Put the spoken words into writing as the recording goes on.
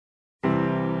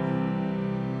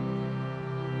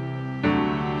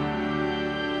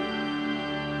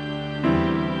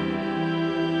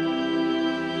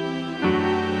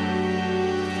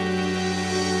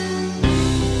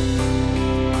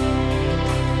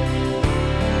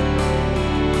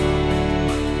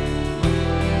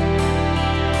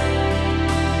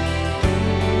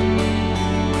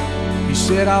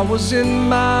said I was in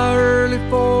my early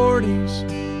 40s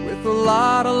with a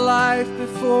lot of life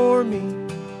before me,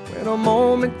 when a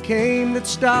moment came that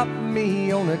stopped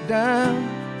me on a dime.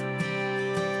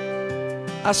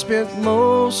 I spent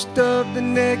most of the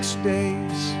next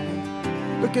days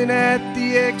looking at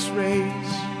the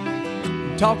x-rays,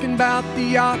 talking about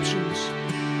the options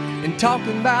and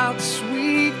talking about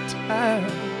sweet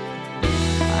time.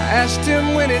 I asked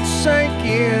him when it sank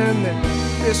in that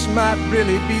this might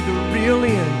really be the real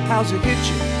end. How's it hit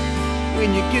you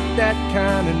when you get that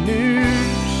kind of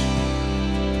news?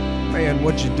 Man,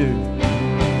 what'd you do?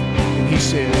 And he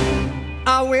said,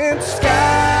 I went skydiving,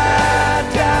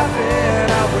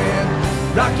 I went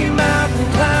Rocky Mountain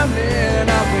climbing,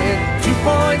 I went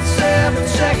 2.7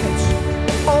 seconds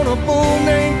on a bull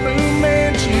named Blue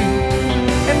Manchu,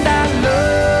 and I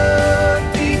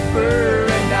looked deeper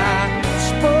and I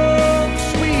spoke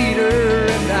sweeter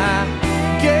and I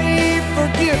gave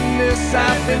forgiveness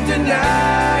I've been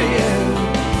denying.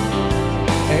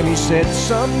 And he said,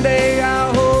 someday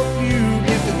I hope you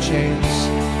get the chance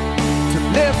to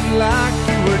live like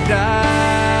you were dying.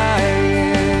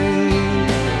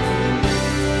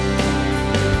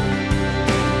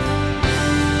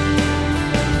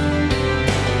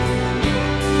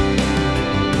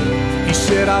 He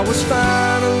said I was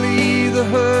finally the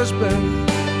husband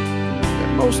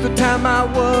that most of the time I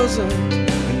wasn't,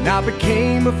 and I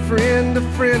became a friend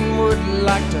would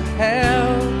like to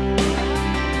have.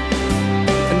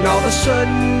 And all of a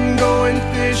sudden going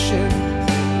fishing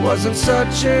wasn't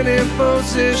such an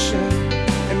imposition,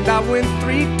 and I went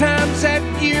 3 times that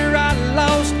year. I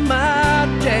lost my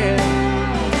dad.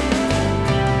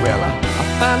 Well, I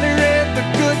finally read the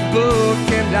good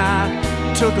book, and I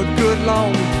took a good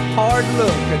long hard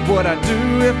look at what I'd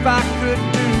do if I could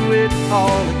do it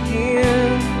all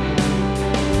again.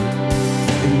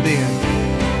 And then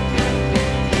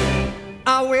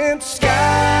I went skydiving,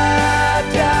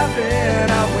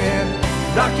 I went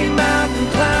Rocky Mountain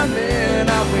climbing,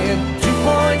 I went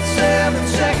 2.7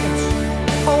 seconds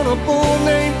on a bull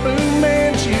named Blue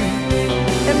Manchu,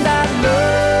 and I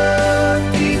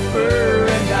looked deeper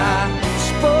and I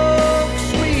spoke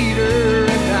sweeter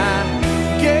and I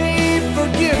gave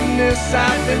forgiveness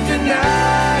I've been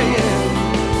denying.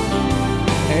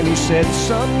 And he said,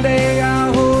 someday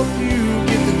I hope you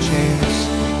get the chance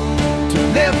to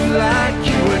live like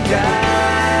you were dying.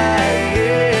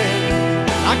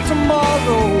 Like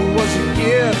tomorrow was a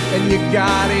gift and you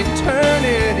got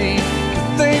eternity to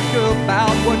think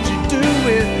about what you do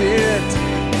with it.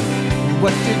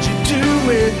 What did you do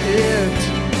with it?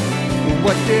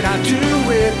 What did I do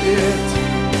with it?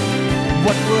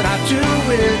 What would I do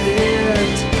with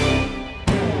it?